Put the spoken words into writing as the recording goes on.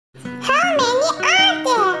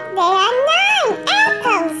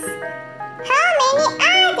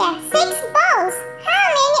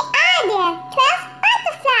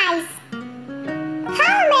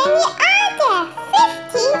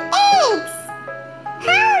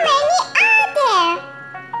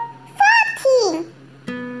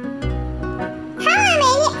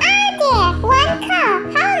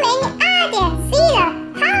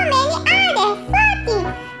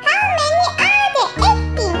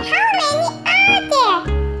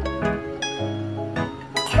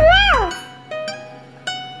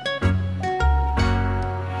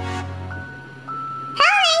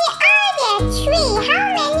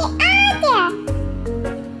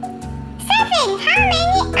How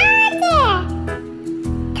many are there?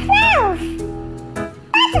 12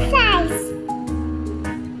 butterflies.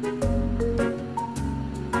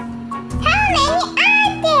 How many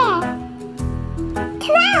are there?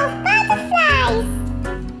 12 butterflies.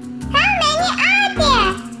 How many are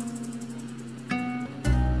there?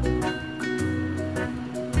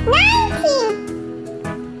 19.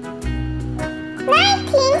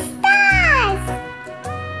 19 stars.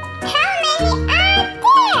 How many are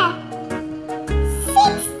there?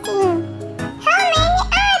 16. How many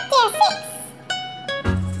are there? 6.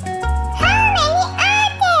 How many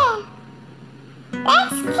are there?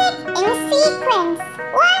 Let's kick in sequence.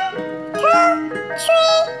 1, 2,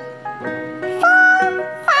 3, 4,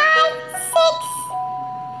 5, 6,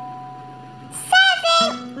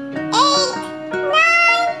 7, 8,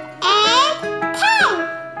 9, and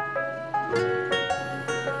 10.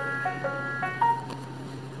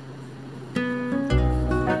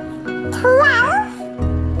 12,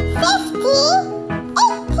 15,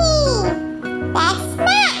 18. Let's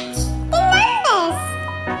match the numbers.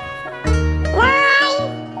 9,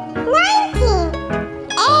 19,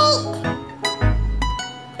 8,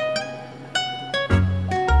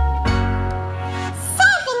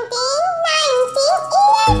 17, 19,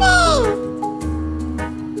 11.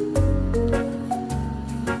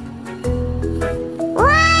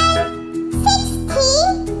 1,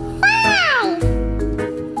 16, 5.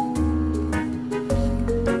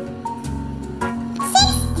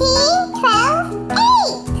 16, 12,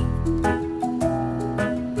 8.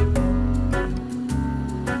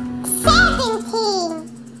 17,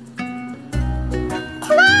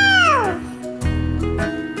 12,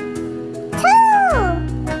 2,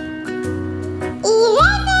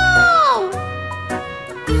 11,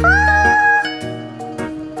 4,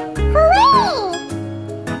 3,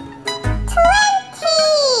 20,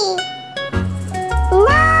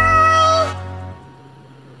 9,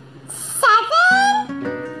 7,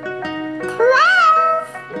 12,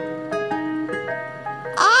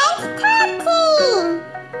 and 13.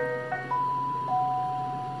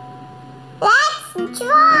 Let's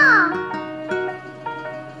draw.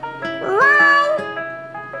 1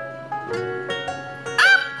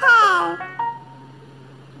 apple.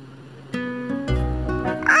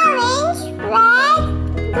 Orange, red,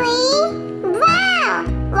 green, brown.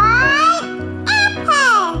 1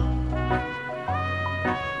 apple.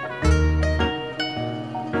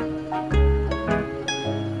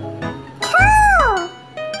 2.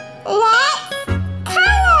 Let's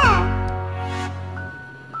color.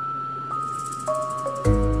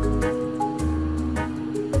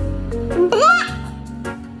 Black,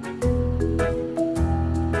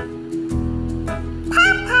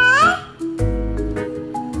 purple,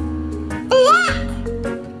 black,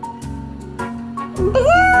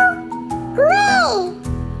 blue, gray,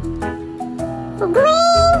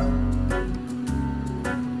 green,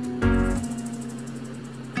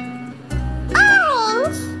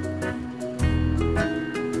 orange,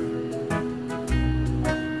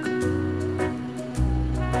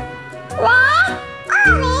 red,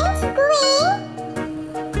 orange, green,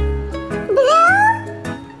 blue,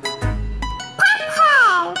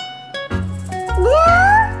 purple, blue,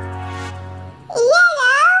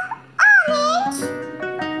 yellow, orange,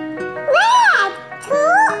 red. 2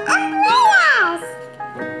 umbrellas.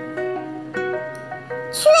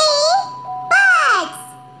 3 birds.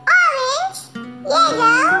 Orange,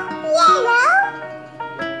 yellow, yellow.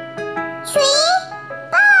 3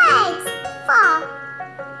 birds. 4.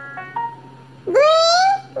 Green,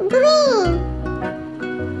 green.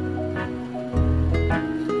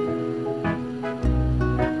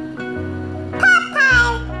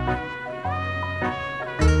 Purple.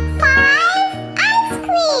 5 ice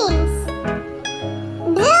creams.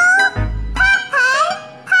 Blue, purple,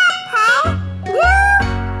 purple, blue.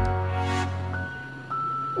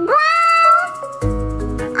 Brown,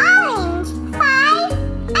 orange. 5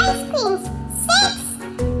 ice creams. 6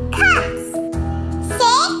 cups.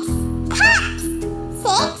 6 cups.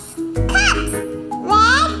 6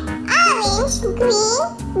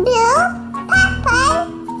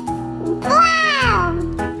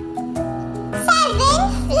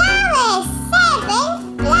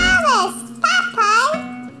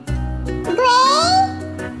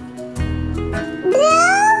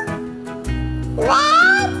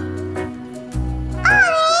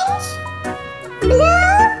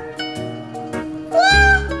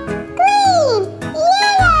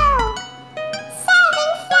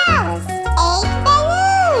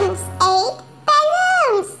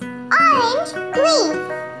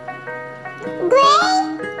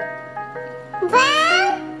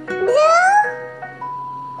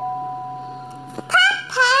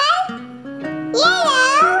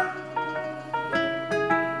 yellow,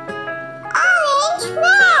 orange,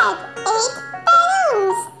 red. 8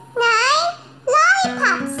 balloons. 9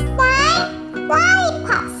 lollipops. 9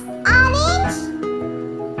 lollipops. Orange,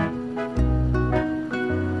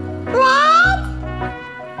 red,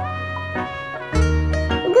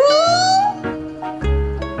 green,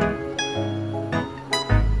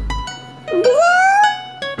 blue,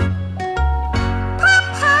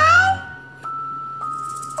 purple,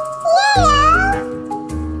 yellow,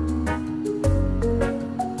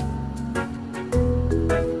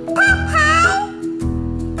 purple,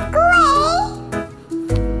 gray,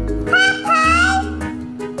 purple,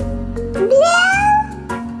 blue,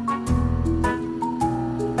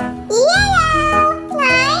 yellow.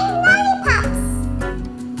 9 lollipops.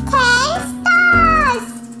 10 stars.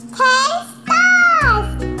 10 stars.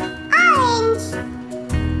 Orange,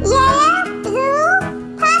 yellow, blue,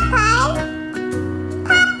 purple,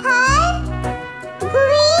 purple,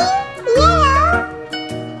 green, yellow,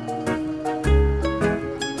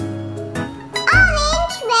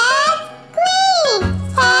 orange, red, green.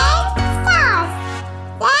 10 stars.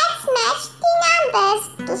 Let's match the numbers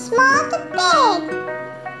to small to big.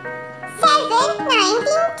 7, 19,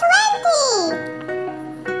 20.